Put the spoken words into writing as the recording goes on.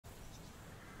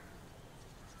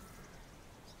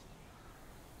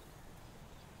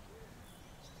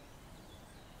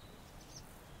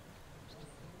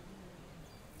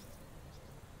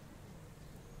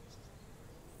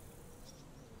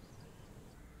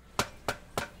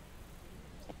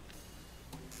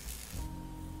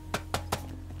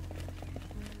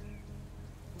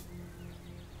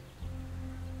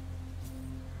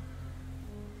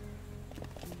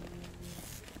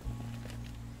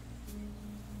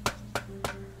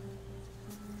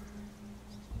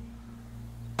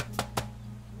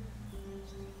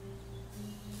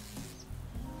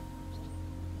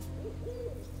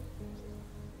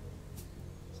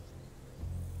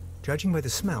Judging by the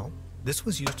smell, this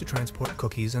was used to transport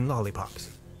cookies and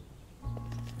lollipops.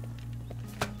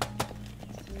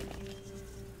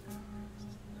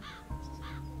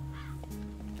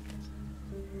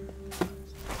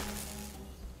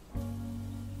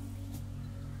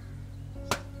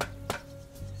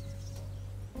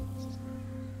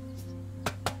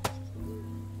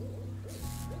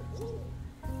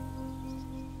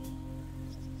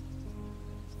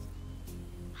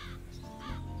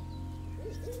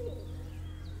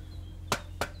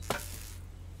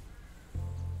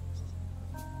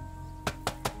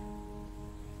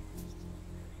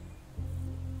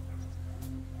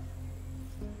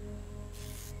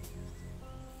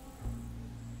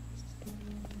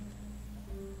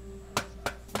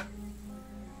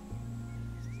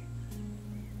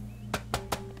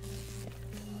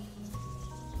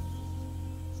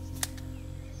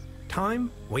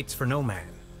 Time waits for no man,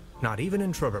 not even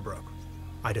in Trüberbrook.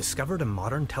 I discovered a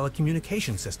modern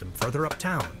telecommunication system further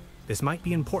uptown. This might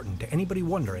be important to anybody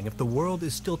wondering if the world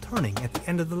is still turning at the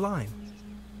end of the line.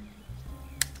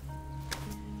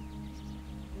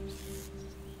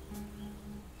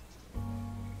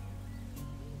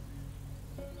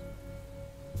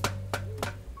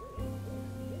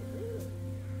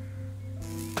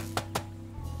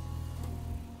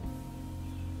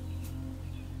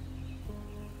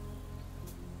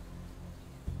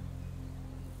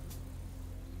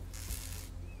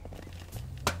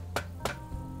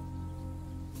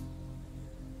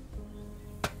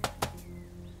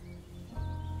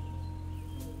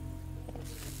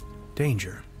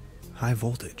 Danger. High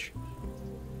voltage.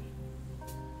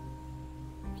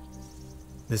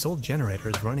 This old generator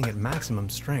is running at maximum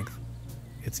strength.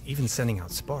 It's even sending out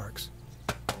sparks.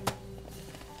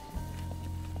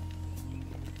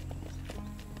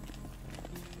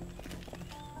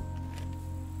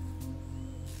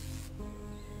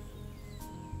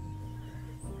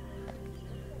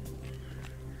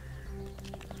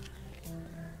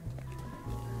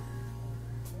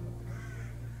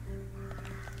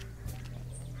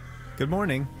 Good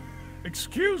morning.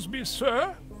 Excuse me,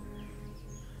 sir.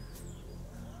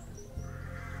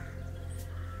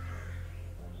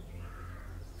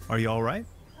 Are you all right?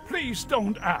 Please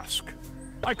don't ask.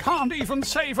 I can't even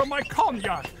savor my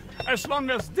cognac as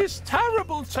long as this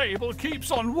terrible table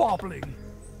keeps on wobbling.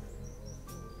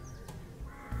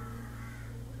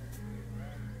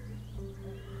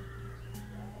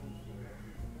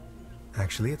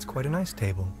 Actually, it's quite a nice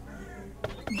table.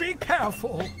 Be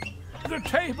careful. The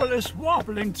table is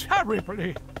wobbling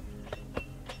terribly.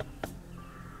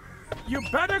 You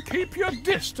better keep your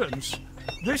distance.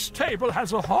 This table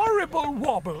has a horrible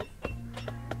wobble.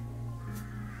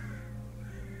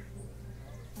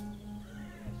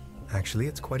 Actually,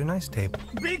 it's quite a nice table.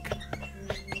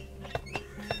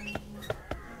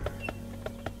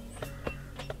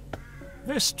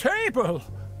 This table!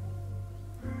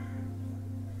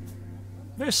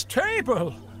 This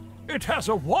table! It has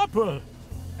a wobble!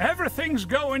 Everything's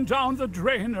going down the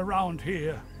drain around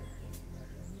here.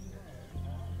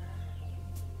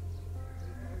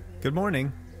 Good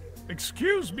morning.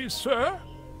 Excuse me, sir.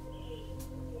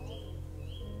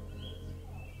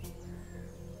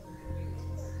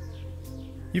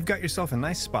 You've got yourself a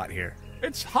nice spot here.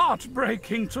 It's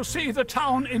heartbreaking to see the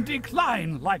town in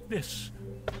decline like this.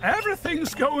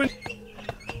 Everything's going...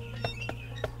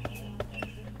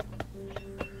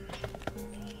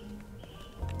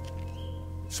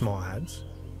 Small ads,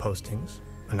 postings,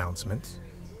 announcements.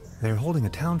 They're holding a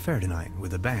town fair tonight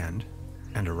with a band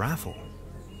and a raffle.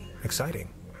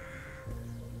 Exciting.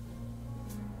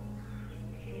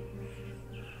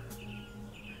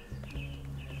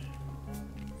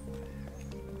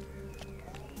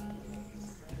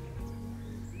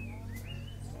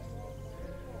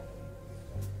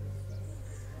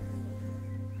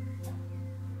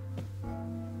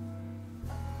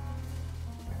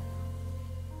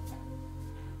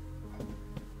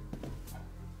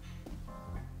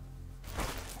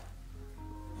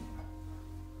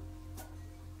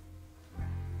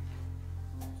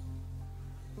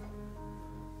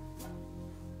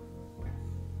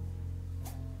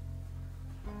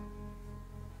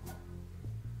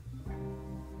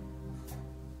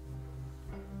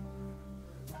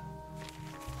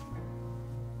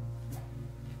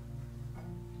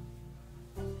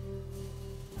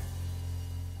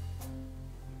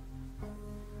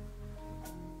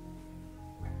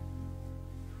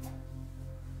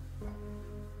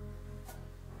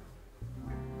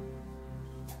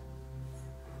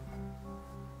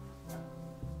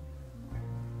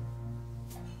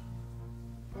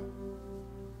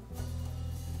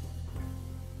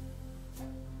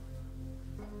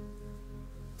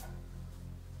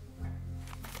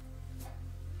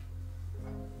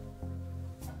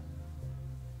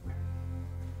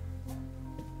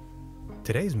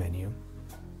 Today's menu,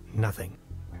 nothing.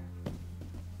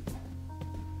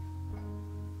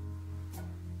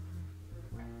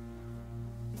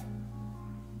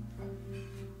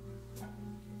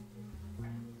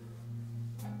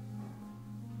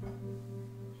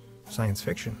 Science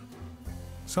fiction.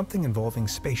 Something involving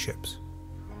spaceships.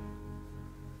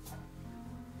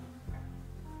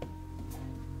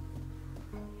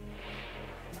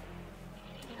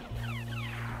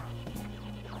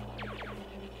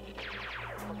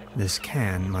 This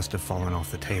can must have fallen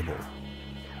off the table.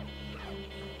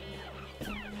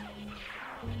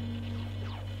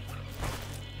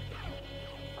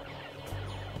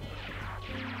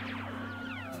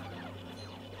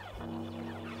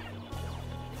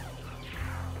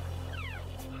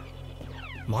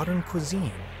 Modern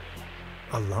cuisine.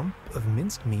 A lump of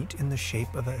minced meat in the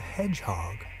shape of a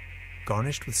hedgehog,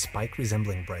 garnished with spike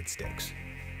resembling breadsticks.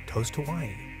 Toast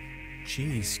Hawaii.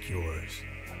 Cheese skewers.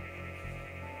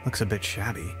 Looks a bit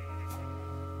shabby.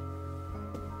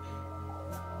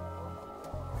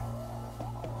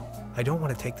 I don't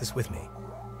want to take this with me.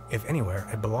 If anywhere,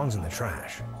 it belongs in the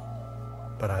trash.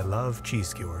 But I love cheese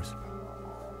skewers.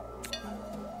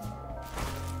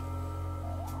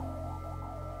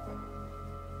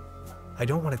 I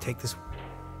don't want to take this.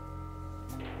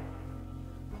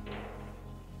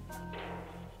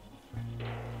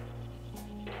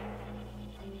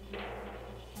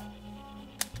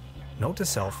 Note to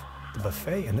self, the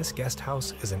buffet in this guest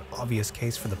house is an obvious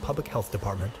case for the public health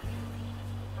department.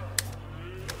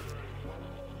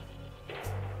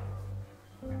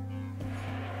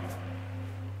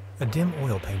 A dim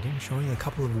oil painting showing a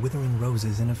couple of withering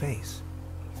roses in a vase.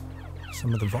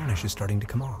 Some of the varnish is starting to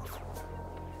come off.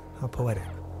 How poetic.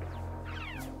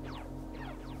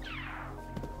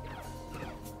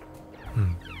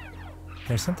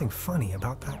 There's something funny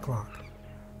about that clock.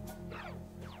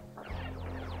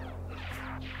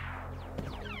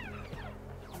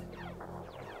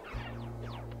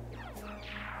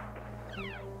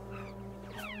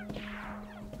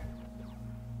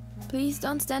 Please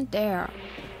don't stand there.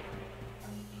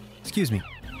 Excuse me,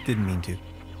 didn't mean to.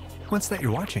 What's that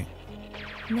you're watching?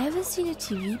 Never seen a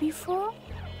TV before?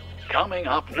 Coming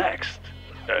up next,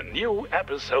 a new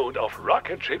episode of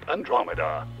Rocket Ship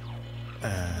Andromeda.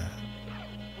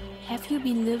 Have you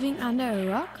been living under a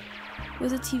rock?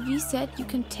 With a TV set you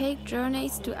can take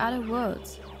journeys to other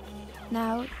worlds.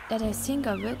 Now that I think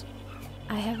of it,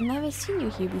 I have never seen you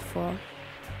here before.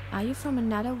 Are you from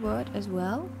another world as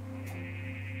well?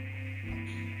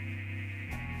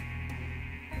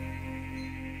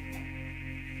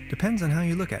 Depends on how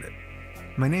you look at it.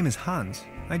 My name is Hans.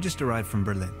 I just arrived from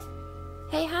Berlin.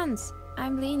 Hey Hans,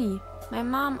 I'm Leni. My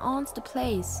mom owns the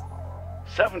place.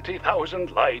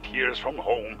 70,000 light years from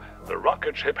home, the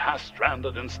rocket ship has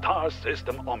stranded in star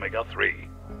system Omega 3.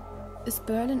 Is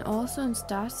Berlin also in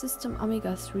star system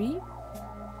Omega 3?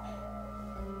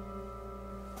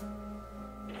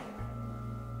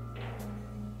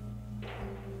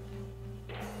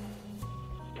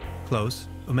 Close.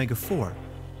 Omega 4.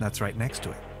 That's right next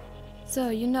to it. So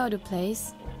you know the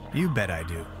place? You bet I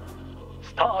do.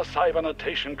 Star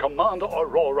Cybernetation Commander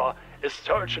Aurora is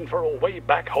searching for a way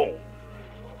back home.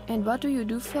 And what do you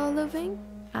do for a living?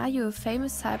 Are you a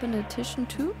famous cybernetician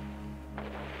too?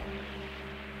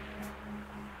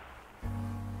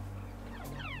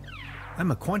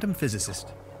 I'm a quantum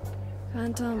physicist.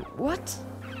 Quantum what?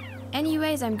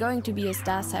 Anyways, I'm going to be a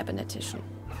star cybernetician.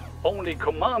 Only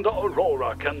Commander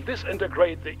Aurora can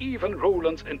disintegrate the even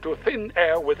Rulans into thin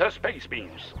air with her space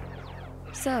beams.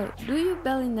 So, do you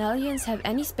Berlinalians have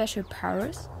any special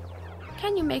powers?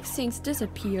 Can you make things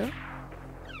disappear?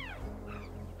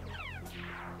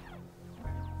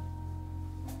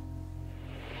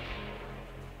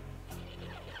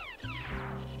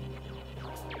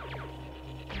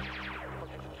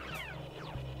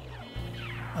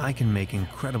 I can make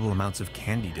incredible amounts of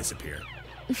candy disappear.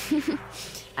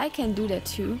 I can do that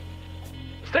too.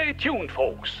 Stay tuned,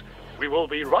 folks. We will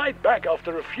be right back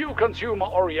after a few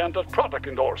consumer-oriented product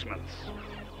endorsements.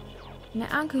 My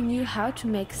uncle knew how to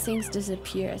make things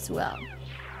disappear as well.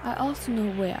 I also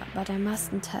know where, but I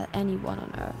mustn't tell anyone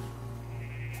on Earth.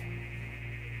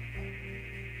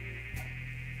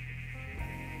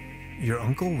 Your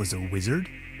uncle was a wizard?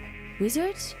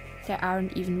 Wizards? They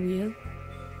aren't even real.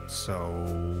 So,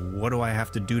 what do I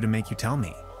have to do to make you tell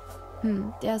me?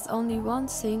 There's only one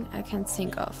thing I can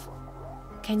think of.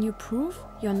 Can you prove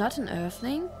you're not an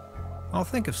Earthling? I'll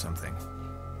think of something.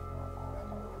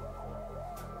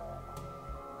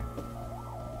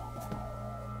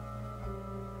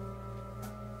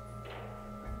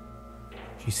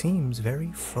 She seems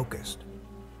very focused.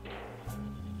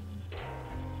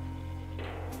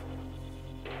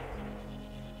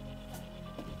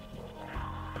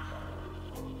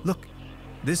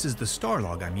 This is the star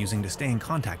log I'm using to stay in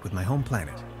contact with my home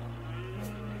planet.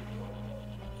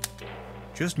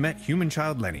 Just met human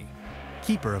child Lenny,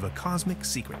 keeper of a cosmic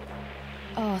secret.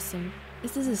 Awesome.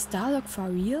 Is this a star log for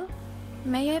real?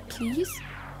 May I please?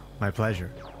 My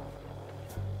pleasure.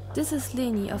 This is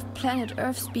Leni of Planet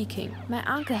Earth speaking. My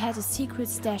uncle had a secret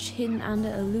stash hidden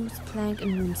under a loose plank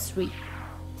in room 3.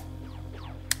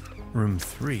 Room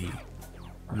 3?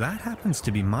 That happens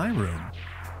to be my room.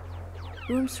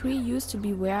 Room 3 used to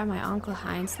be where my uncle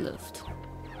Heinz lived.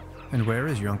 And where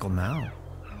is your uncle now?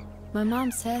 My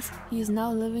mom says he is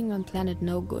now living on planet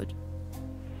No Good.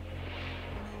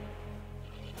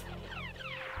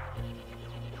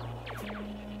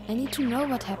 I need to know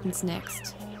what happens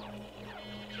next.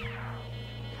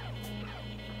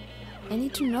 I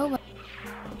need to know what...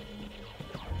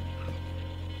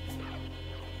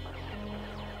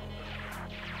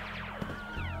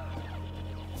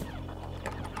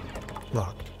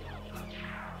 Locked.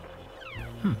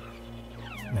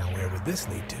 Now where would this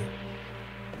lead to?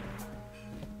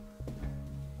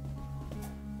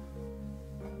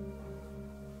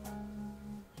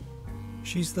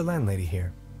 She's the landlady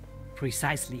here.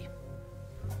 Precisely.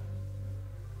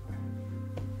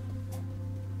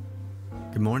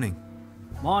 Good morning.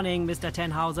 Morning, Mr.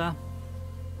 Tenhauser.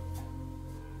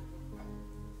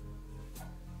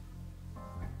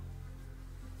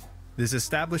 This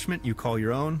establishment you call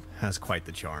your own has quite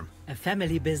the charm. A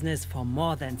family business for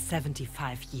more than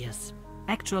 75 years.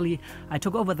 Actually, I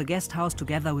took over the guest house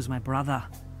together with my brother.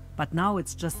 But now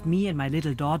it's just me and my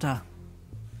little daughter.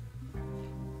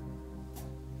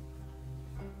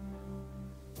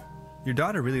 Your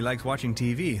daughter really likes watching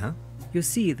TV, huh? You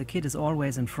see, the kid is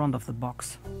always in front of the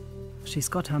box. She's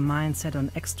got her mind set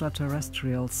on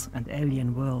extraterrestrials and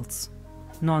alien worlds.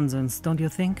 Nonsense, don't you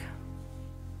think?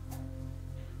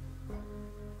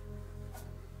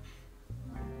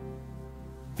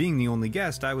 Being the only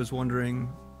guest, I was wondering,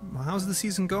 how's the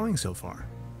season going so far?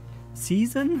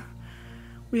 Season?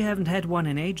 We haven't had one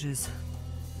in ages.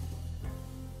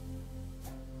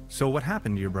 So what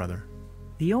happened to your brother?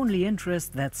 The only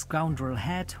interest that scoundrel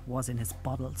had was in his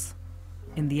bottles.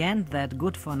 In the end, that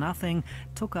good-for-nothing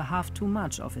took a half too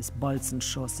much of his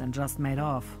Bolzenschuss and just made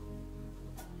off.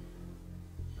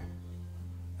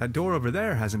 That door over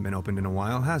there hasn't been opened in a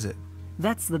while, has it?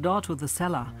 That's the door to the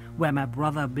cellar, where my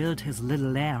brother built his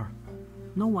little lair.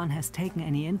 No one has taken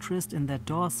any interest in that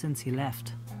door since he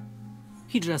left.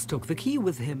 He just took the key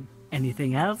with him.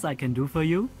 Anything else I can do for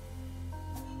you?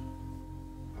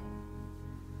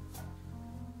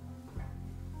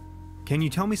 Can you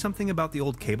tell me something about the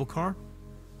old cable car?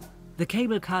 The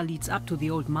cable car leads up to the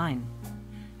old mine.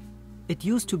 It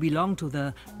used to belong to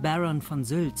the Baron von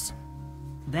Sülz.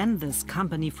 Then this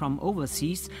company from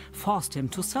overseas forced him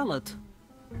to sell it.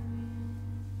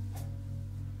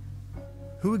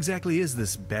 Who exactly is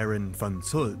this Baron von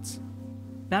Sülz?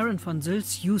 Baron von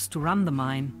Sülz used to run the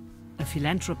mine, a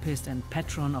philanthropist and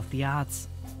patron of the arts.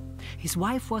 His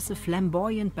wife was a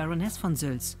flamboyant Baroness von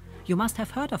Sülz. You must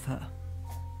have heard of her.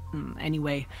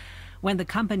 Anyway, when the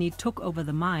company took over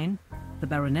the mine, the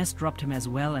Baroness dropped him as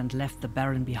well and left the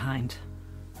Baron behind.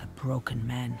 A broken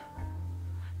man.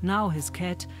 Now his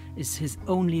cat is his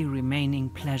only remaining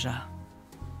pleasure.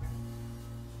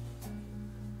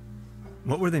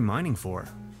 What were they mining for?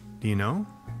 Do you know?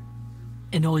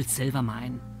 An old silver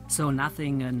mine, so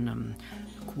nothing a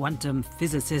quantum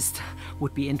physicist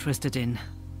would be interested in.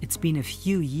 It's been a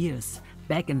few years,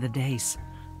 back in the days,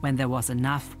 when there was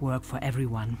enough work for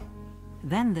everyone.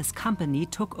 Then this company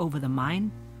took over the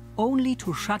mine, only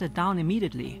to shut it down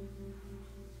immediately.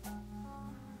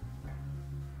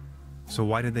 So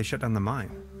why did they shut down the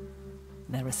mine?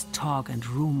 There is talk and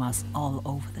rumors all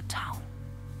over the town.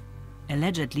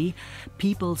 Allegedly,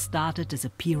 people started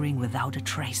disappearing without a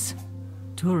trace.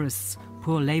 Tourists,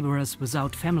 poor laborers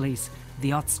without families,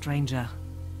 the odd stranger.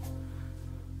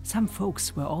 Some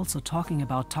folks were also talking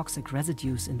about toxic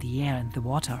residues in the air and the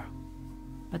water.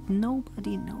 But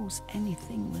nobody knows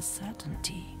anything with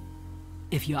certainty.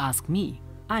 If you ask me,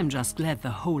 I'm just glad the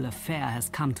whole affair has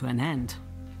come to an end.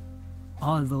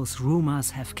 All those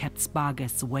rumors have kept spa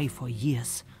guests away for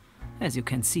years, as you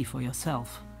can see for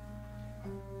yourself.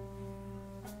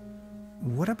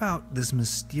 What about this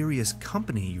mysterious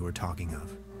company you were talking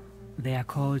of? They are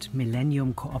called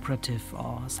Millennium Cooperative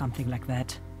or something like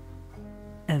that.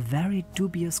 A very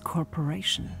dubious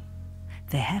corporation.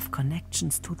 They have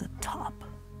connections to the top,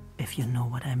 if you know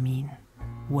what I mean.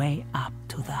 Way up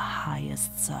to the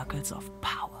highest circles of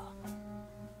power.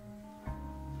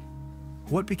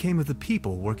 What became of the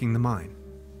people working the mine?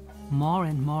 More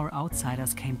and more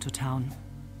outsiders came to town.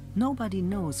 Nobody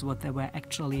knows what they were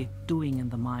actually doing in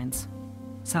the mines.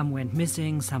 Some went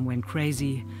missing, some went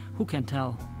crazy. Who can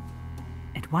tell?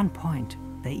 At one point,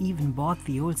 they even bought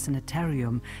the old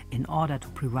sanitarium in order to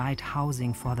provide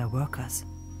housing for their workers.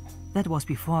 That was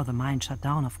before the mine shut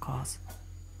down, of course.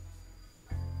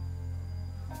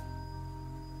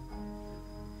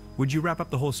 Would you wrap up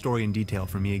the whole story in detail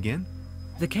for me again?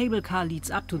 The cable car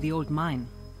leads up to the old mine.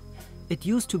 It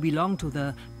used to belong to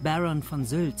the Baron von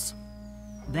Sülz.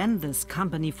 Then this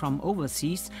company from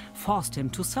overseas forced him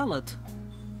to sell it.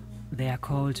 They are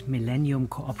called Millennium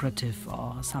Cooperative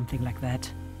or something like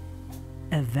that.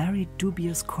 A very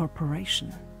dubious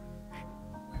corporation.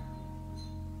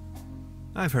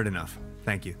 I've heard enough.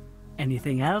 Thank you.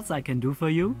 Anything else I can do for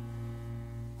you?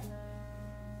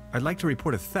 I'd like to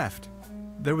report a theft.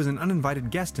 There was an uninvited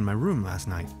guest in my room last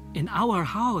night. In our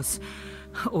house?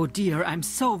 Oh dear, I'm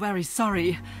so very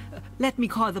sorry. Let me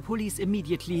call the police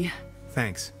immediately.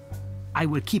 Thanks. I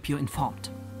will keep you informed.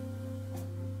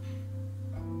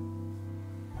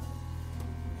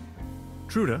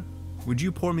 Trude, would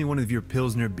you pour me one of your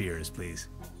Pilsner beers, please?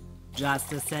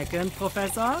 Just a second,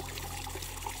 Professor.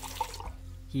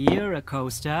 Here, a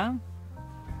coaster.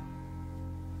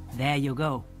 There you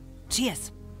go.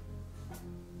 Cheers.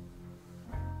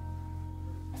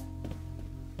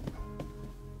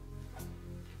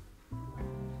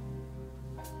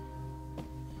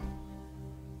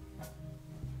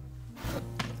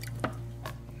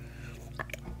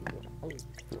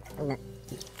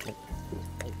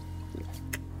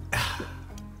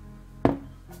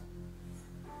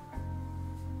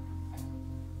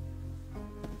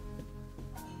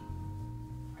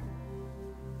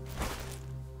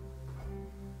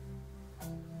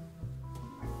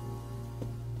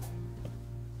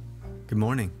 Good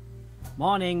morning.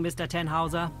 Morning, Mr.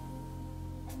 Tenhauser.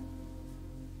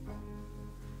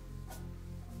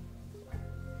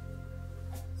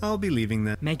 I'll be leaving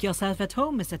then. Make yourself at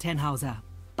home, Mr. Tenhauser.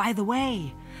 By the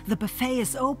way, the buffet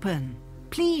is open.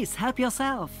 Please help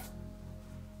yourself.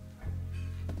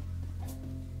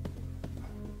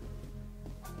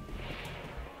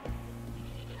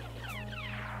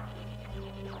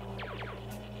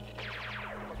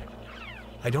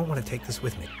 I don't want to take this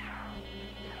with me.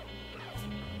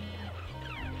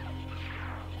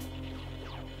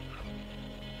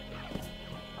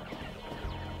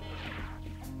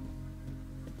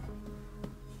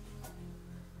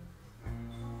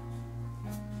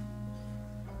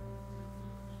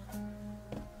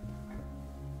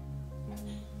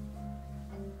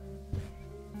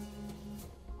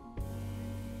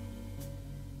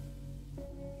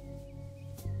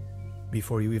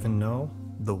 Before you even know,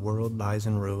 the world lies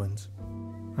in ruins.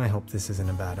 I hope this isn't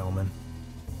a bad omen.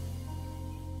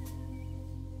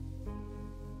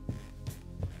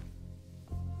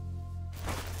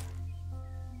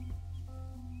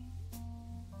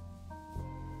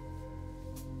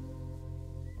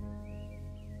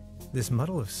 This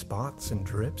muddle of spots and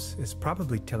drips is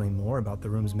probably telling more about the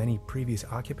room's many previous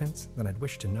occupants than I'd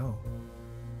wish to know.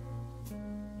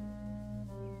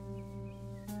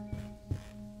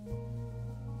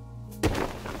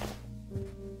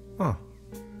 Oh,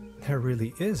 there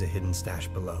really is a hidden stash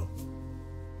below.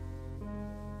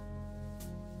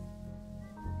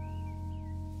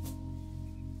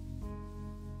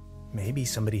 Maybe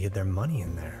somebody hid their money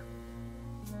in there.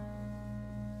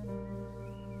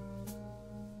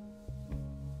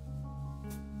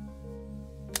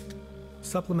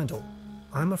 Supplemental.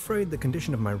 I'm afraid the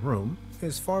condition of my room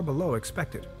is far below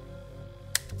expected.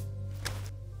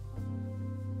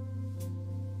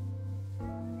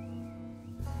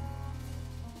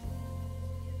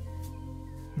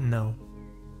 No.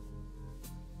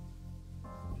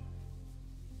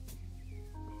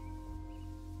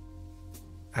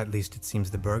 At least it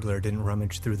seems the burglar didn't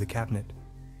rummage through the cabinet.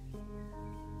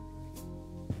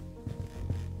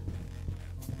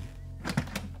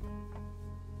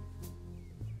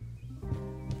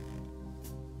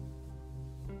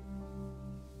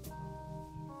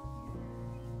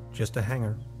 Just a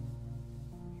hanger.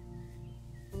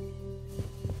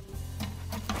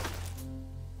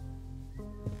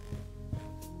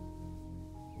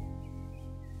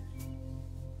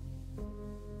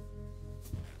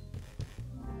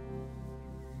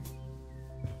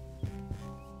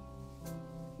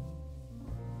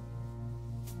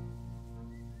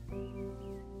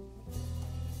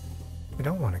 I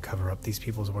don't want to cover up these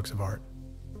people's works of art.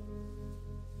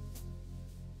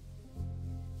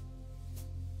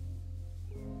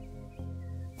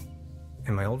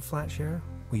 In my old flat share,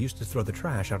 we used to throw the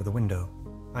trash out of the window.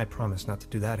 I promise not to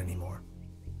do that anymore.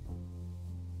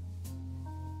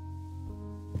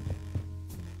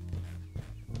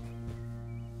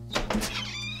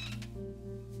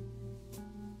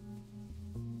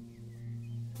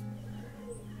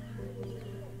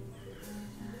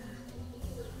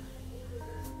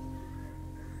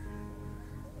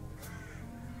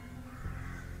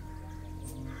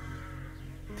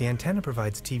 The antenna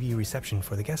provides TV reception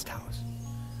for the guest house.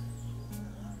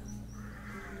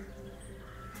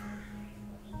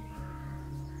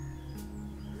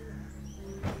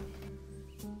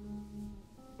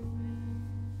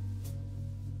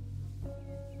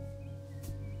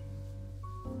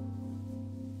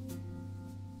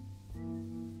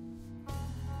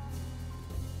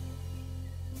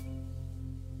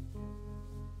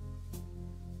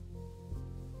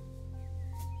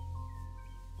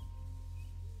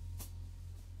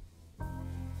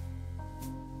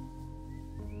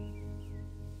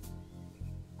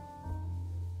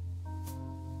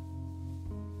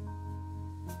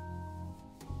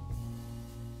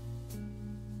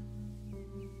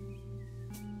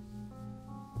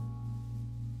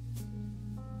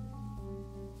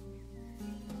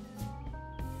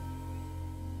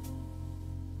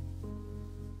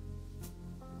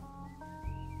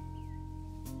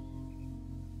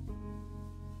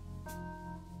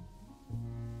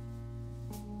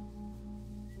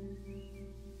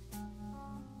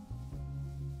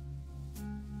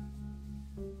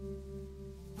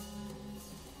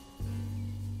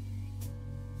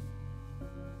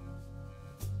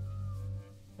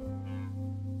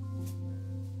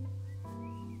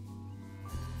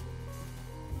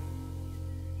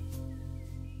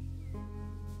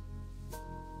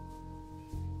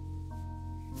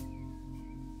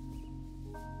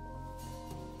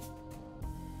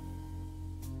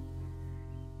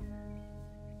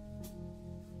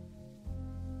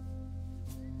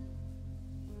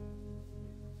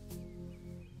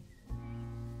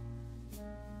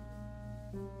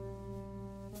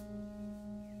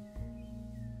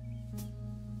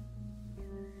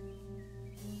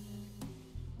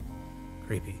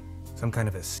 Creepy. Some kind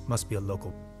of must be a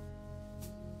local.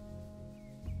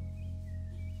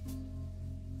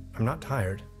 I'm not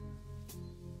tired.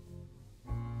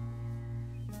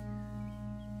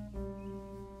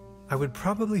 I would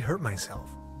probably hurt myself.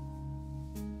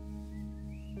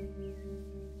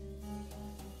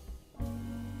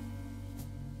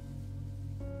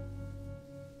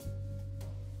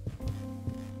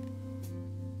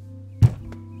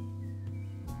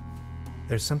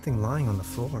 There's something lying on the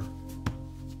floor.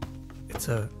 It's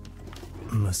a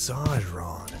massage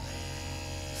rod.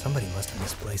 Somebody must have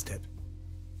misplaced it.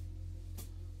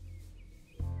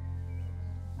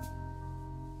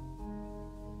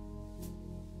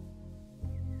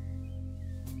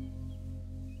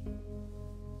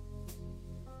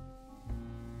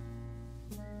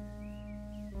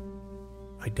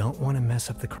 I don't want to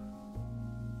mess up the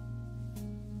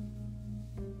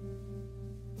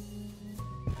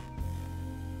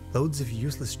loads of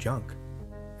useless junk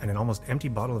and an almost empty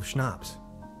bottle of schnapps.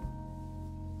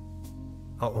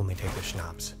 I'll only take the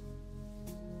schnapps.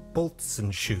 Bolts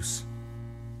and shoes.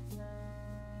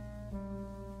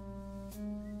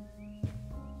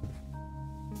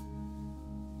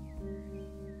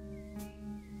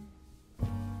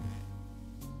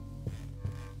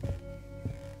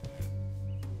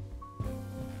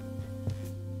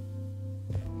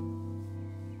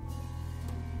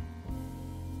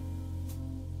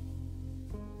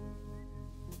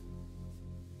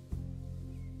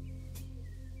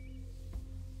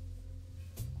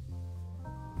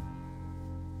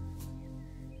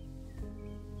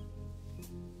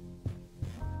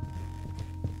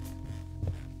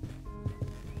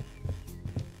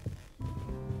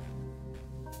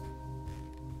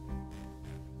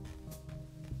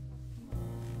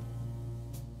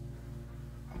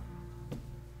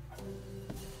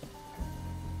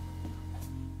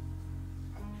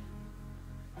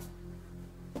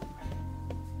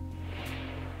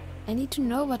 I need to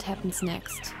know what happens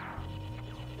next.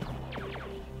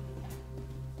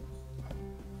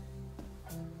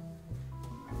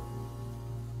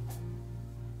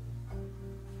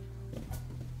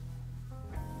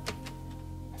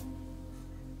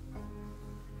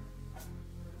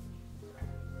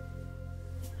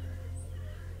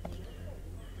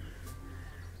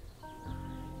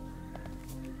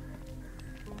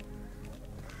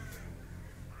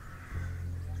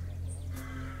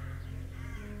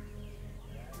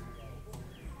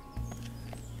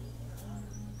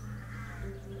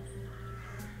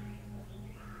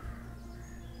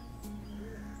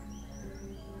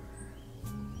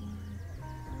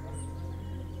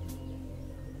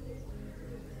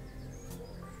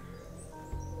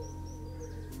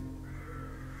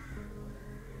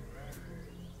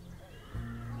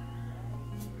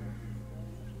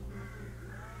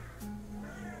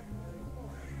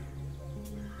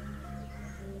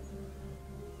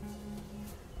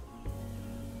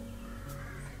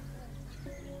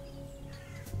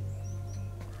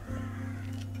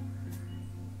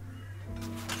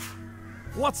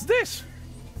 What's this?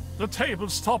 The table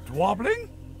stopped wobbling?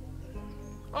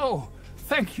 Oh,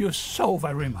 thank you so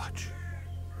very much.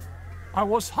 I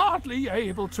was hardly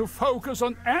able to focus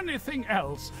on anything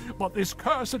else but this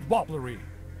cursed wobblery.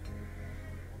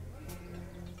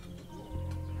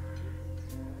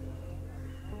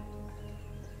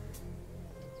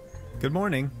 Good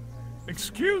morning.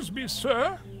 Excuse me,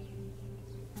 sir?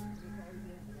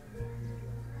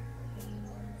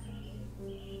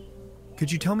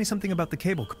 Could you tell me something about the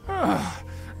cable?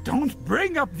 Don't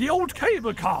bring up the old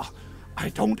cable car. I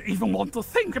don't even want to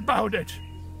think about it.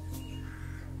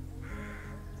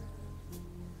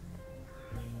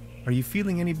 Are you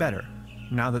feeling any better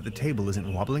now that the table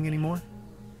isn't wobbling anymore?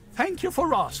 Thank you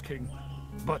for asking.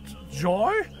 But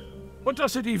joy? What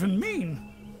does it even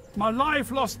mean? My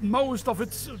life lost most of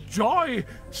its joy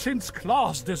since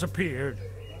Klaus disappeared.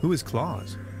 Who is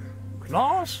Claus?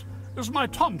 Klaus is my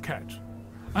tomcat,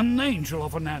 an angel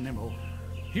of an animal.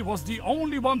 He was the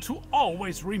only one to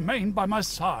always remain by my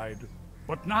side.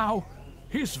 But now,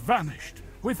 he's vanished,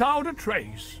 without a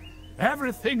trace.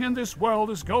 Everything in this world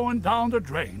is going down the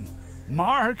drain.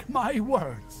 Mark my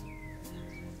words.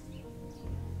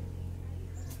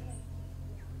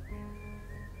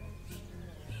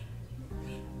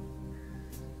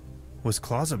 Was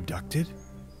Claus abducted?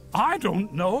 I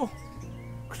don't know.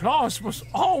 Klaus was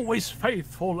always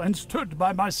faithful and stood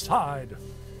by my side.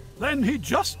 Then he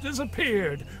just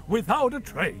disappeared without a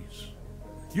trace.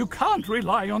 You can't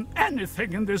rely on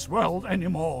anything in this world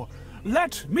anymore.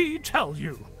 Let me tell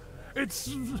you.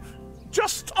 It's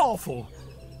just awful.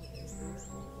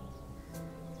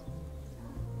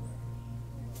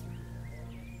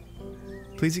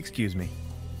 Please excuse me.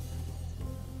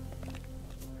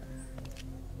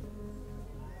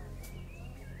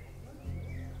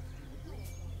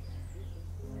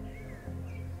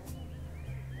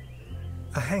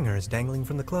 A hanger is dangling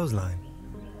from the clothesline.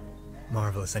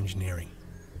 Marvelous engineering.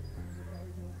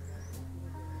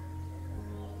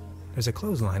 There's a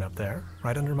clothesline up there,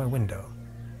 right under my window.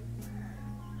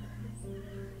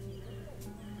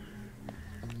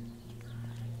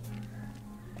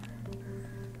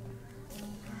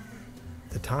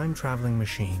 The time-traveling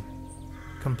machine.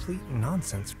 Complete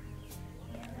nonsense.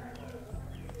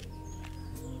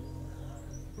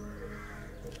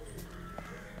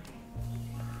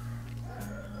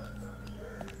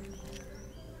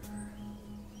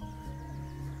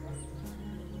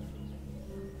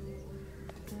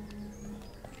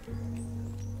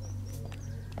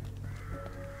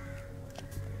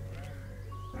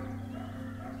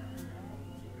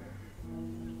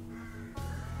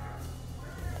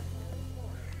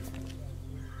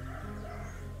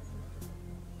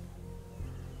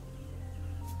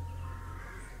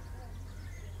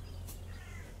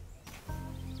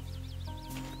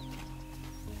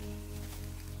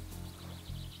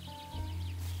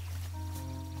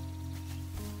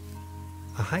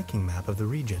 A hiking map of the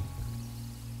region.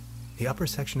 The upper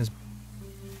section is...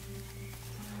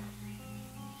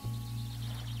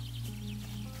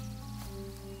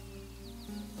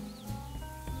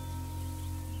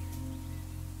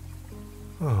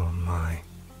 Oh my.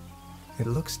 It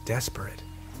looks desperate.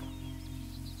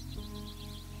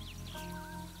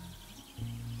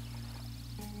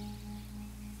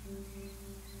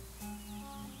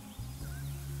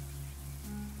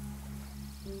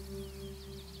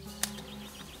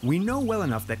 We know well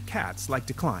enough that cats like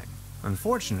to climb.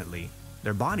 Unfortunately,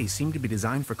 their bodies seem to be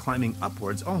designed for climbing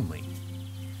upwards only.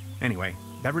 Anyway,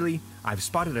 Beverly, I've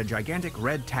spotted a gigantic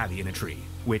red tabby in a tree,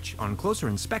 which, on closer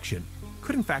inspection,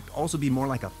 could in fact also be more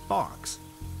like a fox.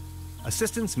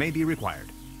 Assistance may be required.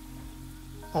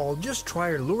 I'll just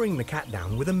try luring the cat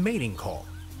down with a mating call.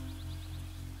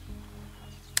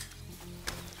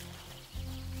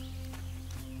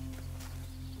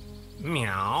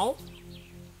 Meow.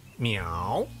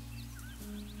 Meow.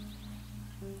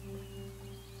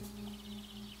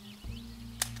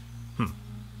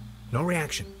 No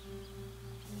reaction.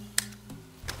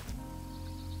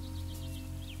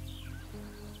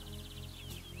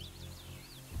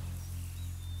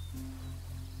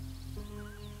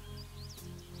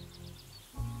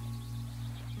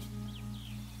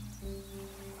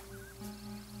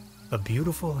 A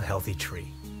beautiful, healthy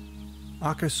tree.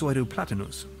 Acersoidu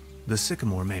platanus, the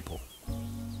sycamore maple.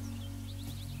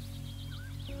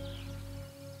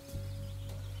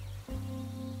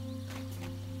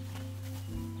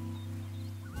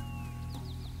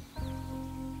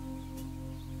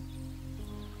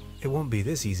 It won't be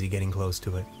this easy getting close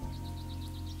to it.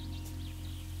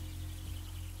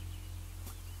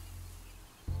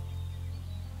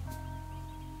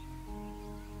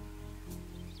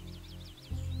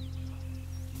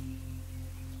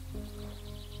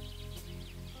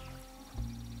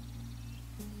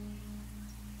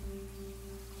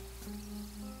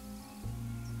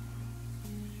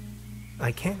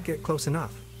 I can't get close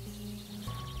enough.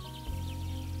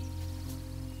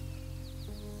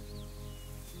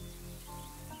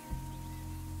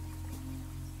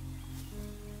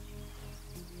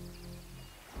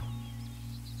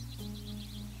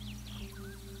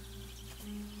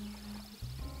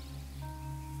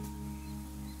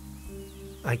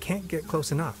 I can't get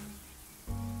close enough.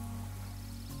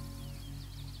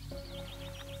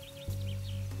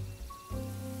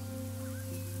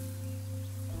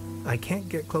 I can't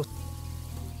get close.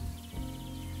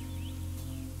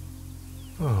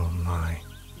 Oh my.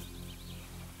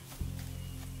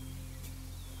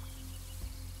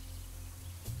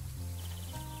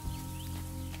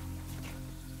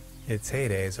 Its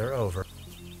heydays are over.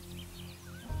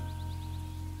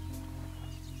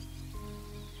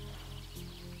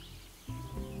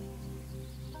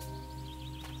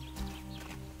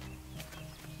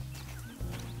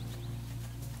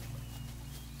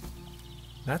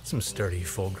 That's some sturdy,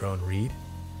 full-grown reed.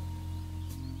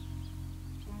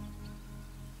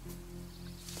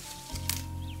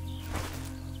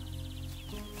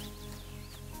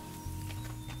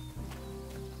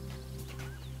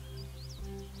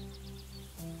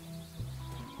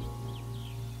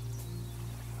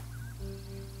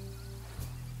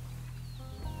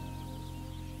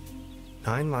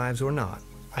 Nine lives or not,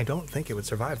 I don't think it would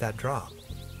survive that drop.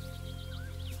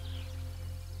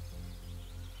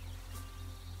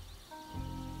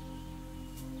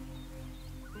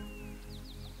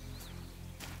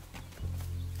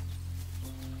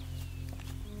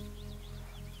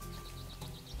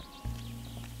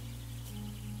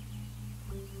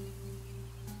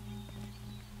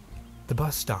 The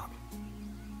bus stop.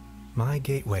 My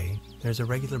gateway, there's a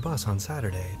regular bus on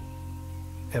Saturday.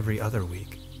 Every other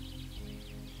week.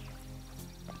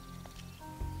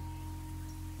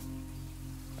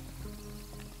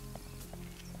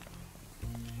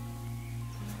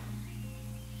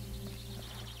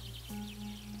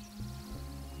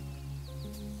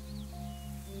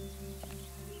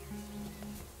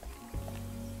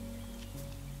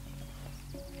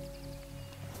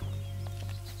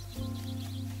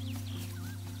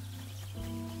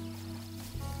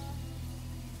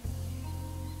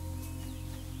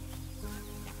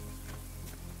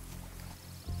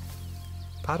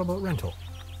 Paddle boat rental.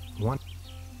 One.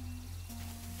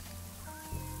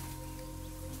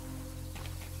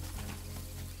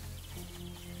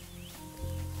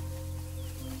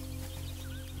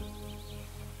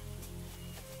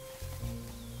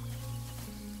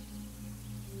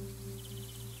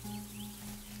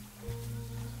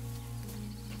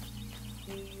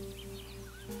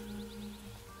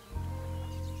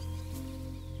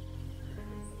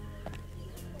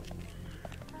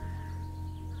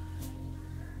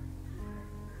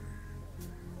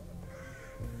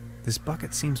 This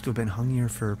bucket seems to have been hung here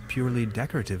for purely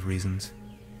decorative reasons.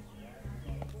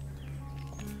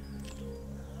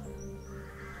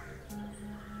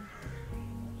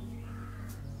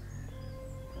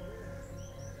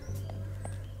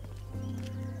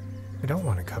 I don't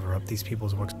want to cover up these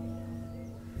people's works.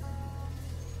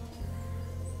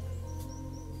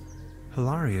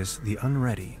 Hilarious the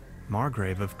Unready,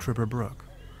 Margrave of Trüberbrook.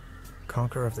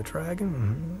 Conqueror of the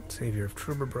Dragon, Savior of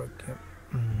Trüberbrook, yep.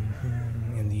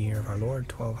 In the year of our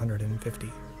Lord, 1250.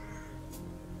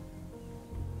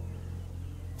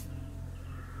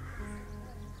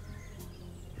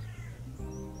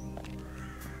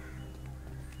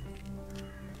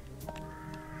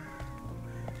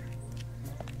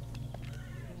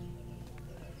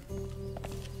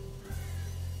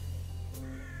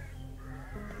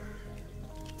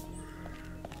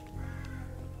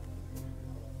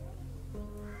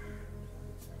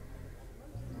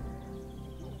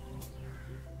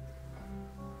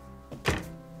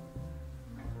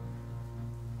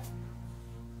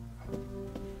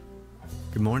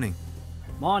 Good morning.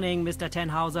 Morning, Mr.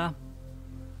 Tenhauser.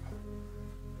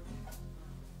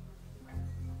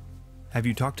 Have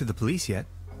you talked to the police yet?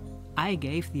 I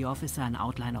gave the officer an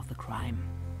outline of the crime.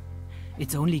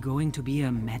 It's only going to be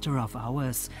a matter of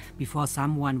hours before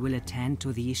someone will attend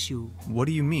to the issue. What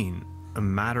do you mean, a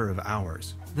matter of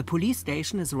hours? The police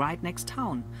station is right next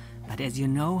town, but as you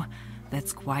know,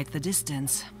 that's quite the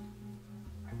distance.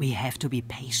 We have to be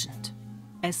patient.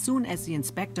 As soon as the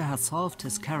inspector has solved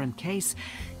his current case,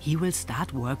 he will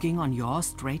start working on yours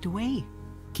straight away.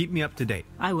 Keep me up to date.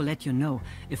 I will let you know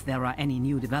if there are any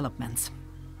new developments.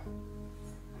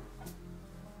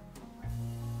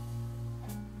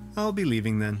 I'll be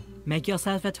leaving then. Make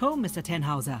yourself at home, Mr.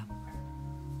 Tenhauser.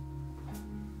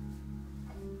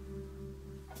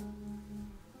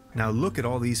 Now look at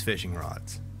all these fishing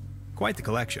rods. Quite the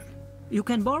collection. You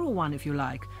can borrow one if you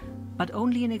like, but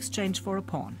only in exchange for a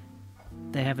pawn.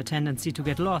 They have a tendency to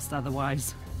get lost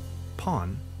otherwise.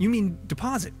 Pawn? You mean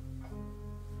deposit?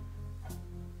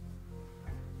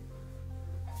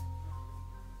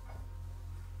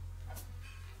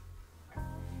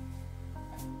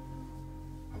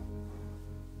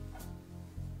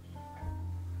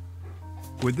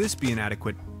 Would this be an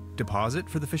adequate deposit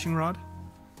for the fishing rod?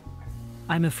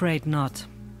 I'm afraid not.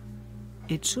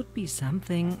 It should be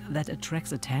something that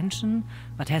attracts attention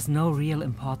but has no real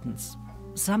importance.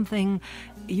 Something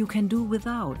you can do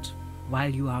without while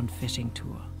you are on fishing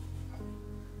tour.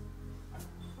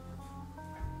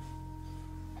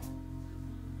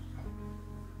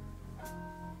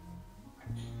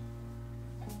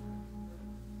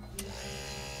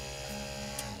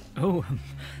 Oh,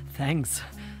 thanks.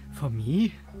 For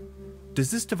me?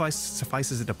 Does this device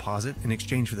suffice as a deposit in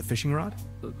exchange for the fishing rod?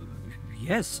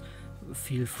 Yes.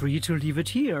 Feel free to leave it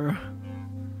here.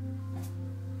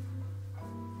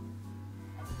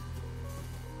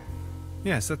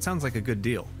 Yes, that sounds like a good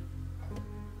deal.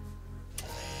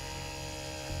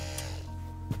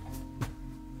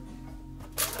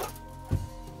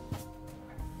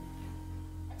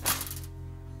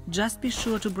 Just be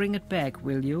sure to bring it back,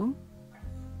 will you?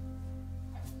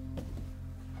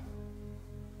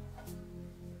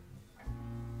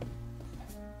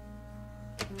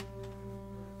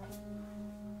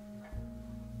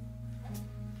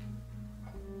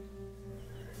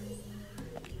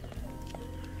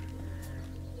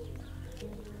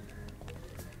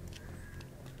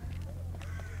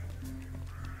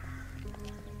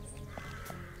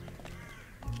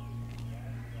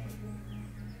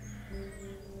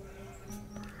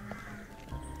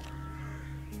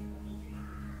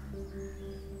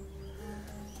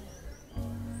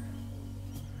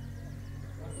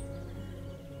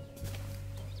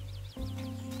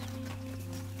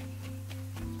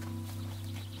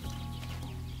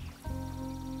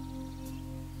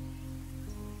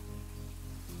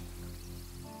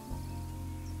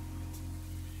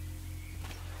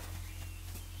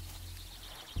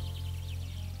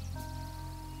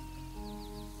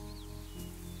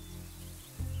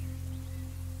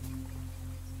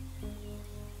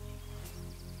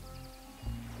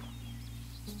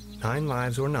 Nine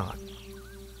lives or not.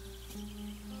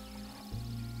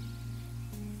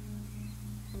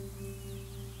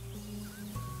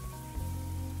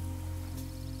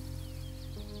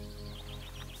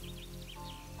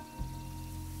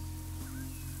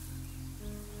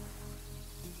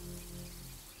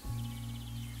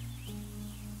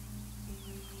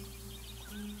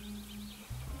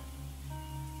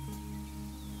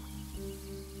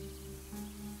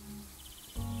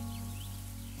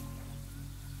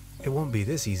 It won't be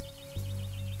this easy.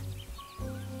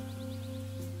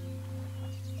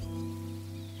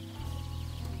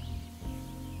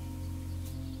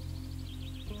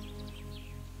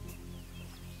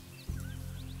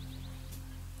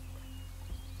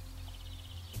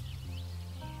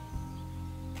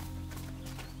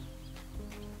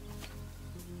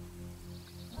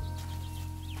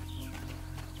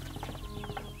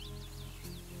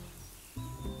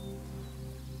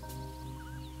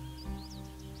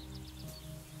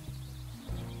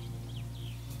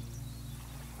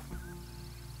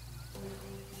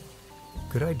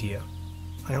 Good idea.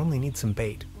 I only need some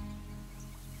bait.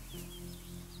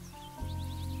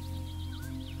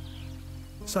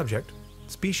 Subject,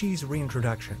 species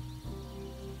reintroduction.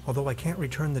 Although I can't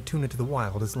return the tuna to the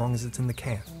wild as long as it's in the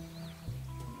can.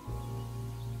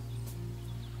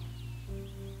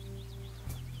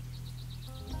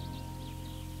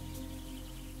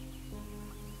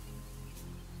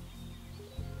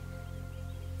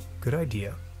 Good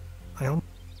idea. I only...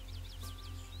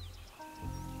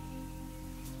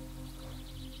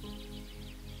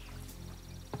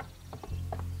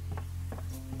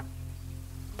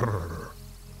 Brr,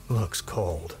 looks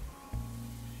cold.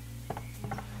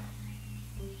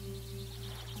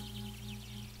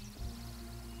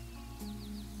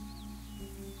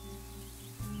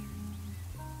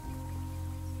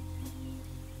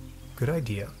 Good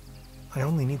idea. I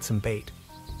only need some bait.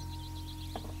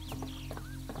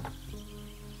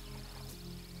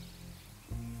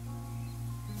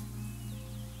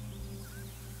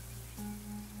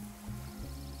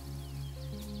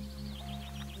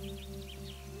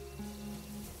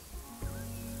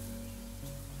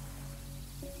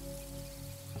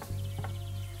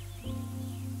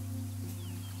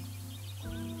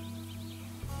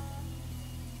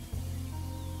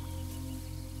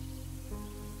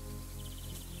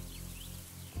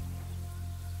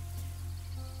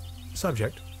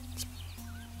 Subject.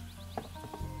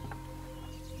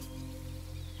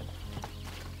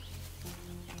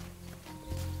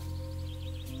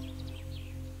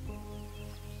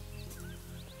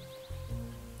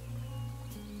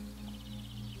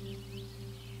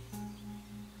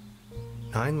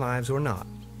 9 lives or not.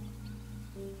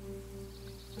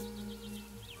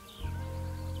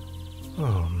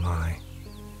 Oh my.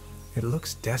 It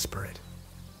looks desperate.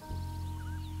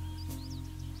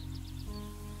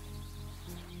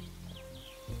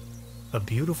 A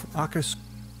beautiful Akas.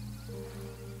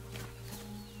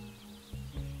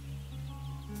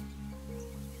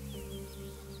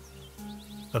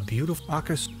 A beautiful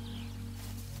Akas.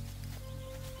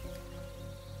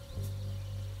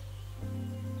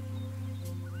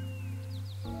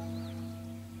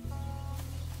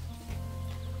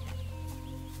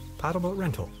 Paddleboat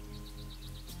rental.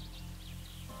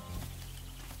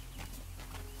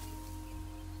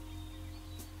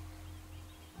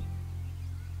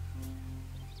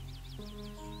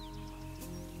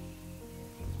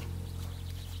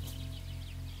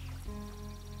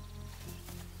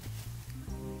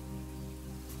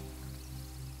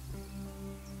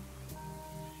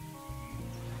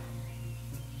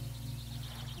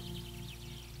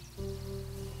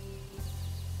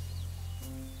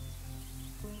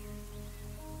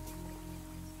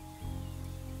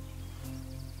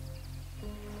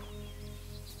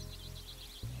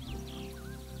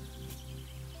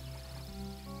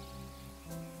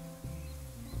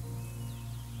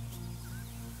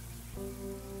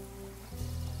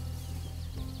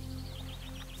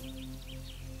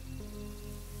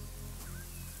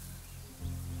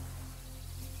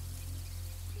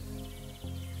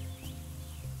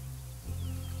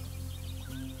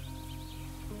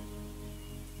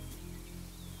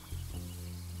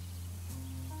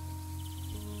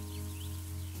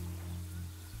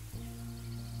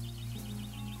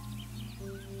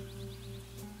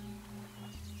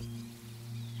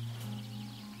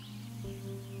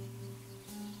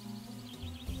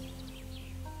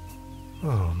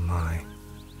 Oh my.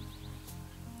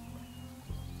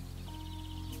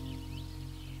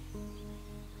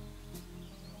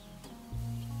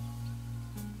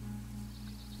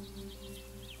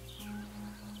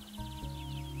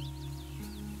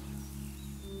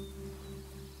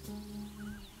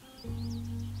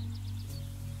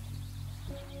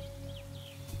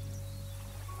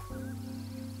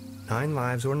 Nine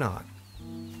lives or not.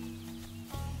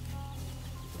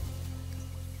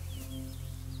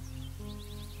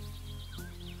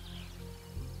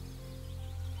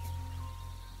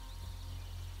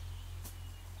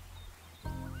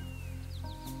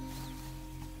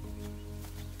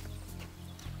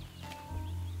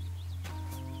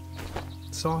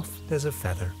 Soft as a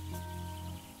feather.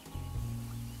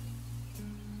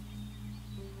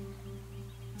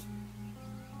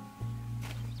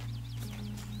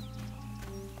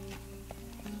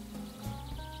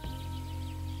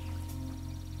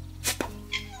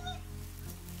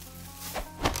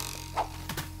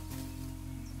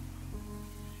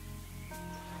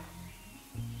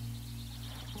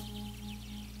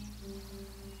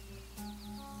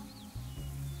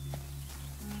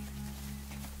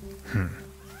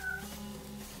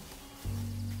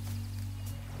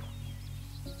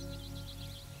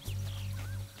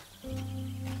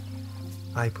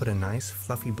 I put a nice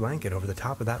fluffy blanket over the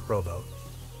top of that rowboat.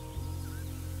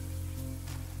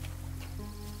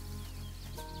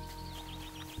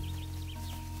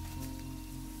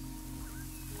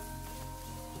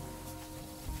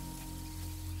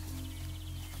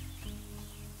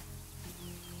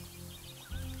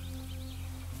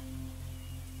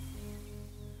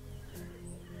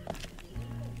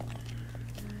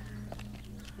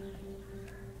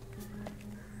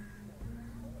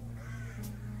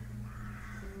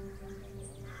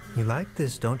 You like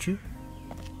this, don't you?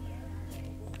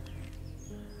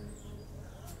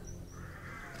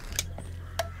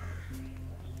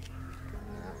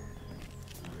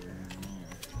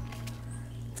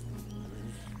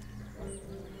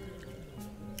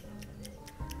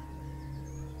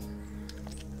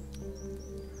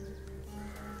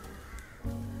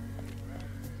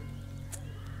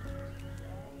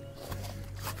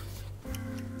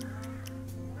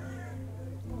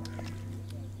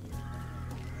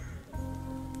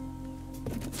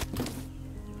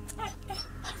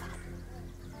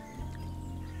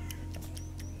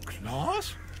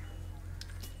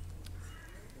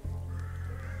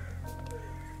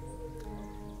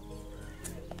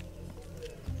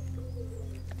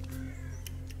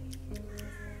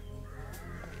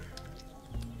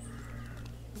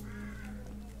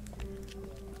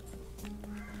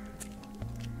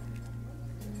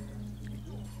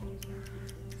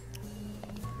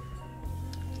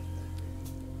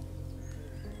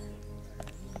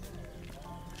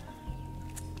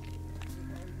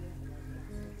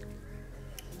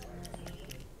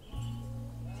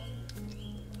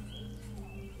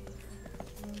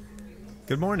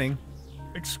 Good morning.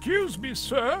 Excuse me,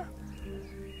 sir.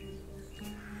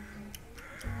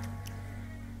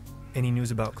 Any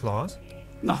news about Claus?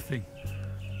 Nothing.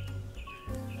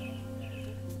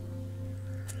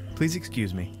 Please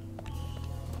excuse me.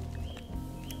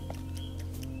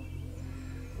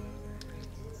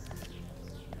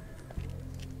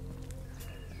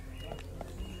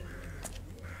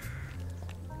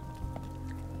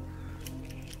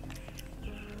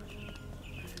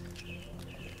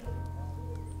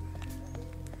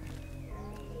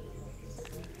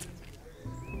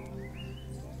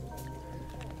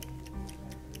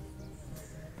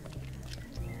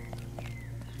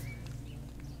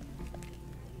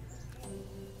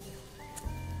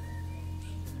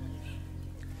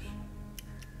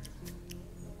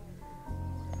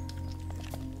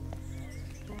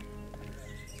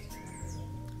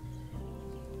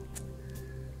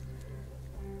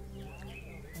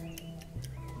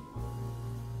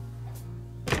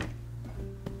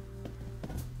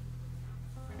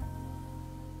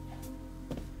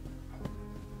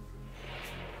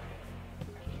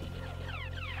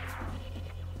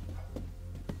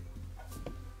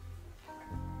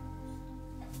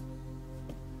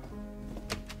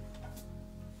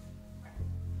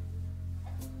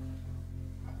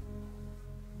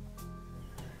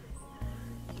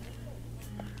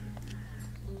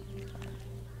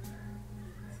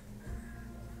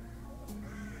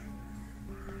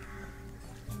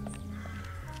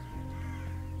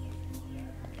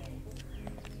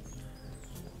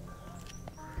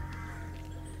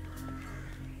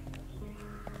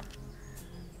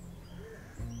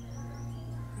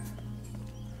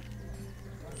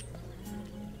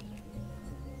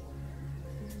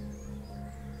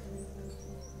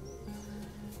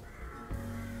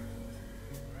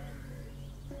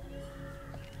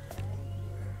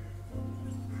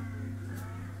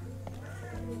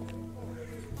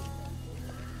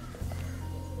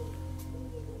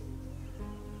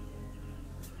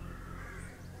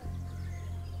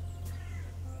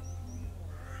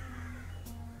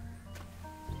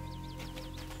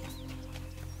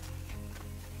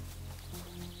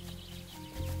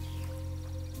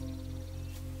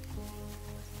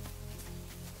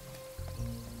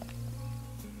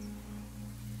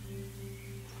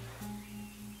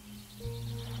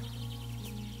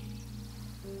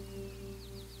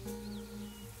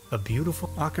 A beautiful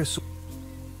Akasu.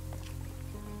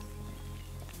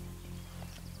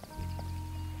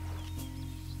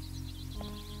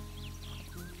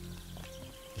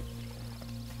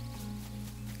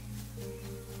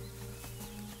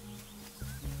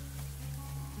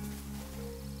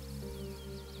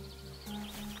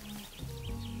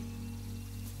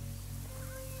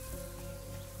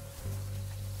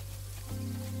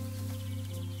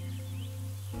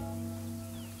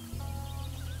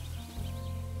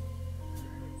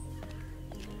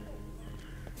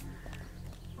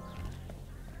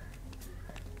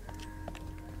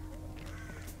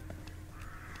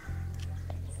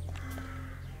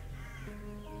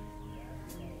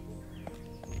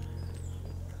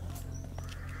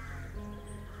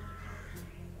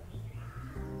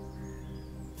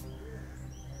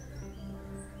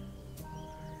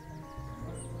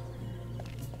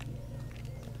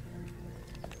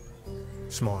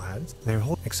 Small ads. They're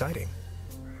whole exciting.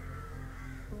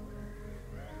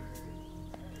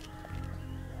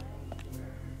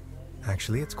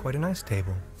 Actually, it's quite a nice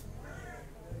table.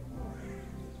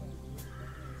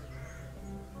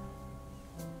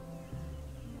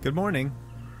 Good morning.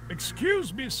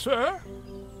 Excuse me, sir.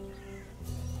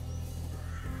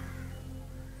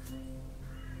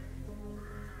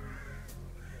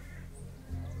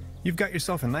 You've got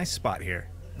yourself a nice spot here.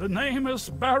 The name is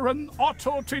Baron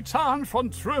Otto Titan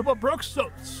von Trüberbrook.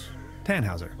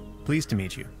 Tannhauser, pleased to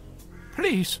meet you.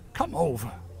 Please, come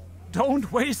over.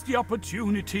 Don't waste the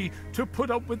opportunity to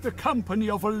put up with the company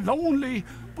of a lonely,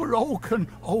 broken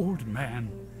old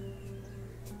man.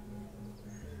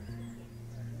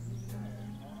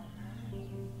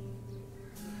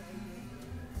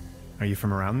 Are you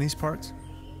from around these parts?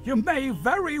 You may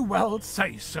very well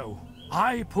say so.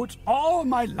 I put all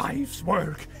my life's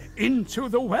work into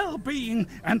the well-being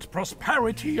and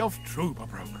prosperity of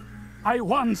Trüberbrook. I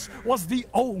once was the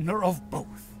owner of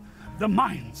both, the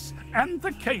mines and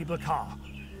the cable car.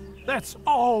 That's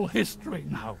all history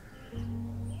now.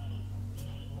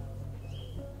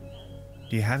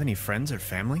 Do you have any friends or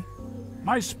family?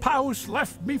 My spouse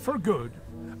left me for good,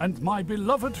 and my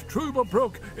beloved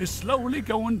Trüberbrook is slowly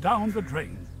going down the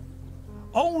drain.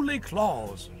 Only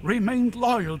Claus remained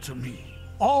loyal to me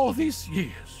all these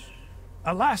years.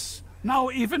 Alas,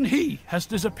 now even he has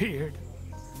disappeared.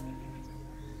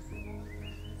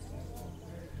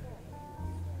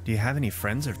 Do you have any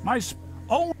friends or...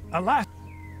 own, alas.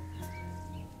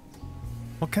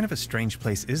 What kind of a strange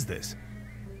place is this?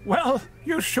 Well,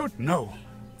 you should know.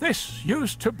 This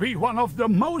used to be one of the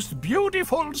most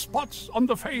beautiful spots on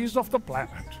the face of the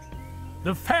planet.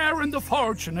 The fair and the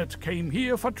fortunate came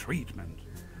here for treatment.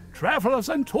 Travelers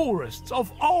and tourists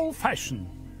of all fashion.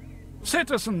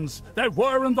 Citizens that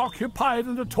weren't occupied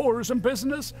in the tourism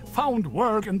business found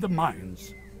work in the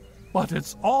mines. But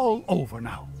it's all over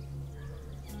now.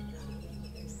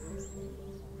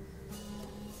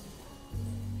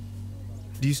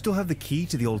 Do you still have the key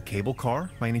to the old cable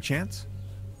car, by any chance?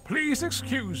 Please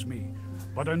excuse me,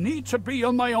 but I need to be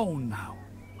on my own now.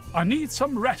 I need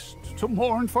some rest to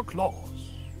mourn for Claus.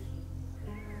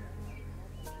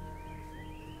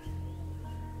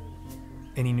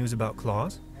 Any news about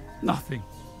Claus? Nothing.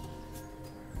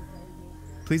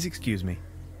 Please excuse me.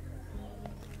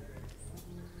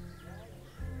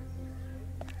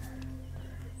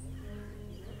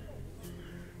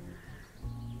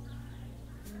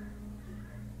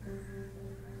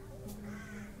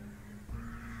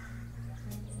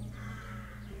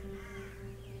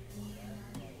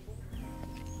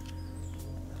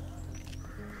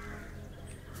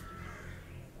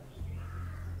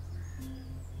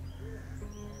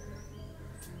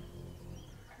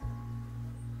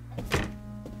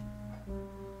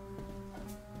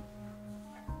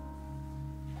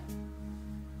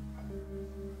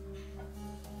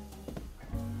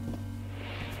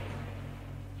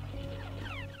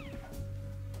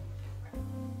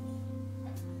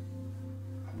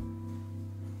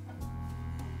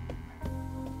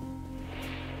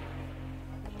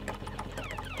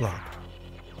 Locked.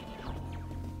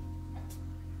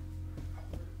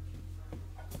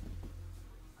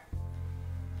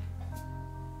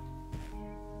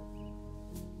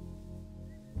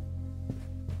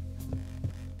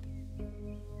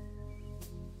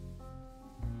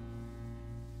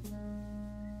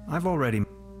 I've already...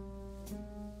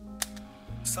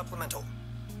 Supplemental.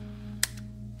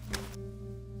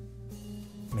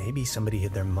 Maybe somebody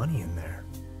hid their money in there.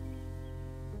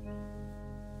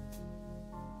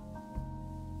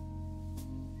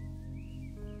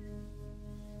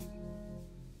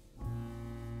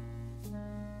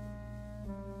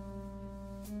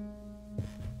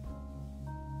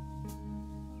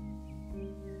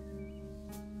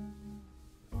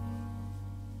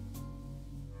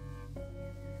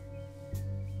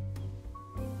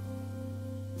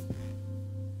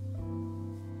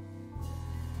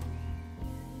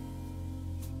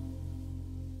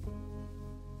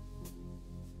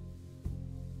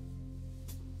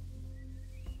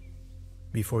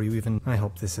 Before you even... I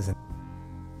hope this isn't...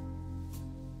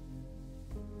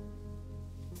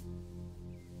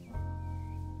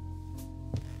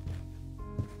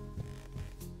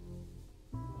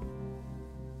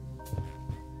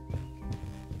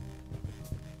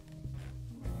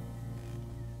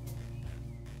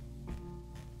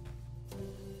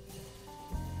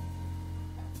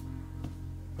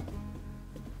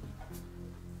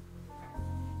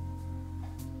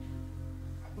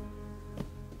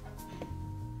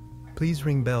 Please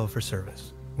ring bell for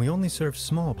service. We only serve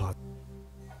small pot.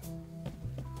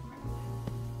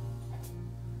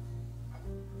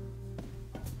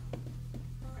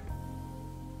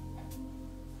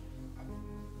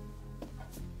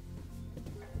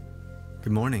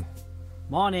 Good morning.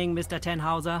 Morning, Mr.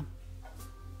 Tenhauser.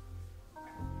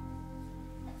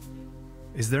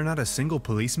 Is there not a single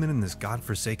policeman in this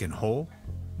godforsaken hole?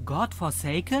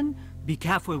 God-forsaken? Be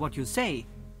careful what you say.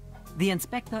 The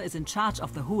inspector is in charge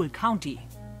of the whole county.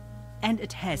 And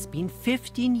it has been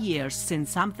 15 years since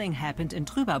something happened in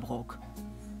Trüberbrook.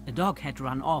 A dog had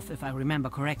run off, if I remember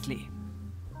correctly.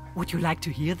 Would you like to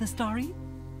hear the story?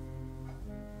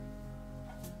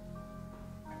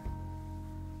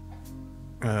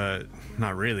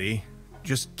 Not really.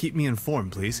 Just keep me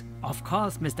informed, please. Of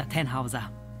course, Mr. Tenhauser.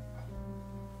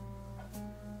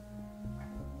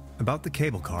 About the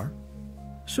cable car?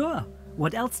 Sure.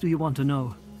 What else do you want to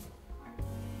know?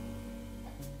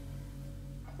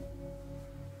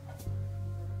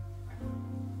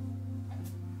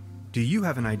 Do you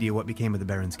have an idea what became of the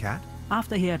Baron's cat?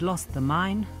 After he had lost the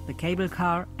mine, the cable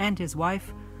car, and his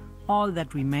wife, all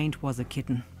that remained was a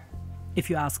kitten. If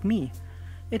you ask me,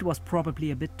 it was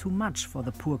probably a bit too much for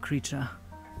the poor creature.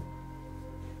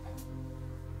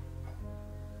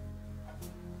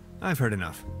 I've heard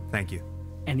enough. Thank you.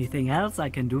 Anything else I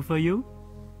can do for you?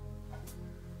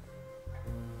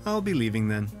 I'll be leaving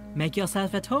then. Make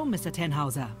yourself at home, Mr.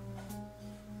 Tenhauser.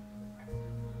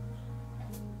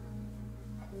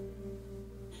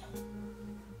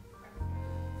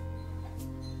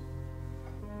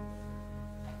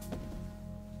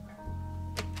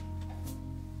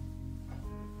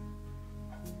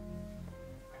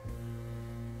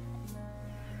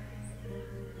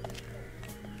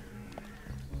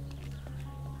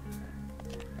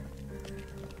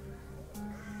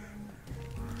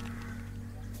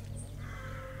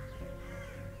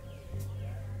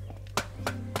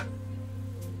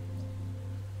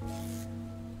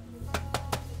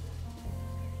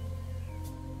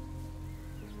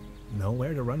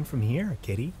 nowhere to run from here,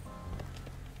 kitty.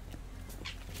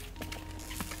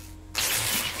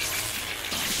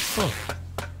 Oh,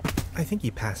 I think he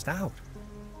passed out.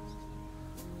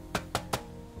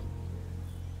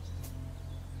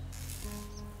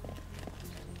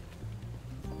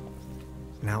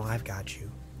 Now I've got you.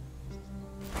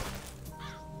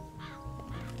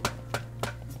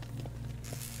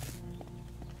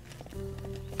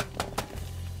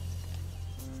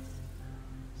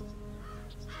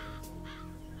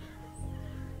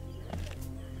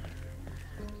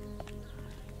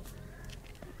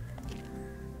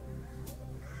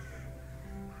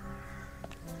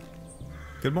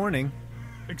 Good morning.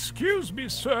 Excuse me,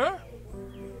 sir.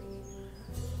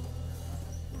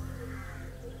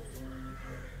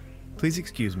 Please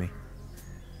excuse me.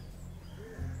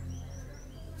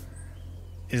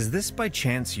 Is this by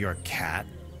chance your cat,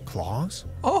 Claus?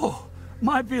 Oh,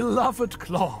 my beloved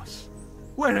Claus.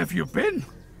 Where have you been?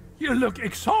 You look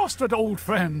exhausted, old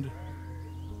friend.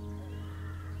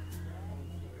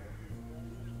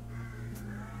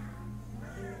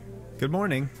 Good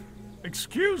morning.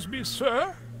 Excuse me,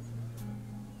 sir.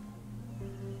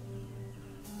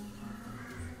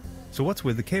 So what's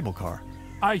with the cable car?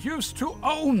 I used to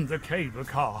own the cable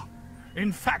car.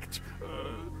 In fact,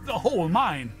 the whole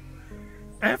mine.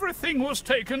 Everything was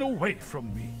taken away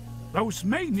from me. Those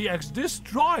maniacs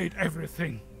destroyed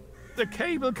everything. The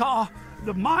cable car,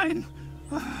 the mine,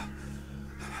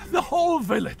 the whole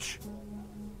village.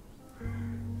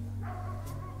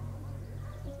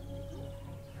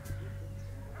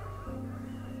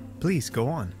 Please, go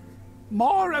on.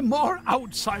 More and more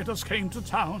outsiders came to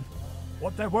town.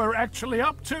 What they were actually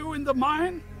up to in the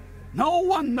mine, no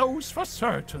one knows for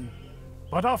certain.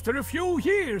 But after a few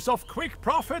years of quick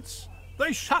profits,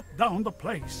 they shut down the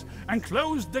place and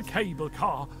closed the cable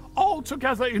car all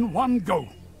together in one go.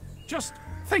 Just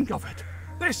think of it.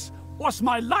 This was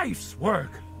my life's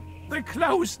work. They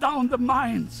closed down the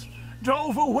mines,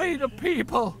 drove away the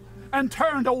people, and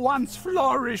turned a once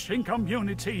flourishing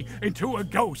community into a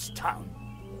ghost town.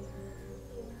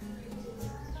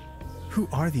 Who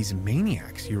are these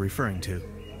maniacs you're referring to?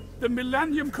 The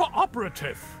Millennium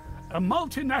Cooperative, a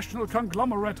multinational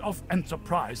conglomerate of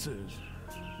enterprises.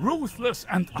 Ruthless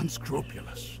and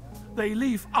unscrupulous. They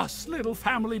leave us little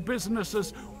family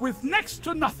businesses with next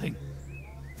to nothing.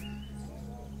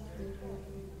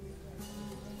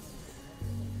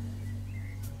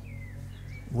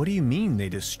 What do you mean they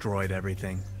destroyed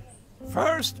everything?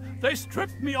 First, they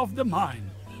stripped me of the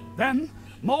mine. Then,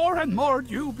 more and more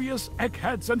dubious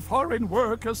eggheads and foreign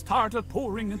workers started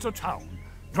pouring into town,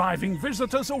 driving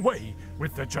visitors away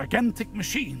with the gigantic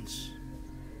machines.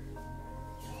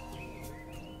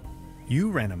 You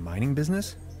ran a mining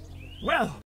business? Well,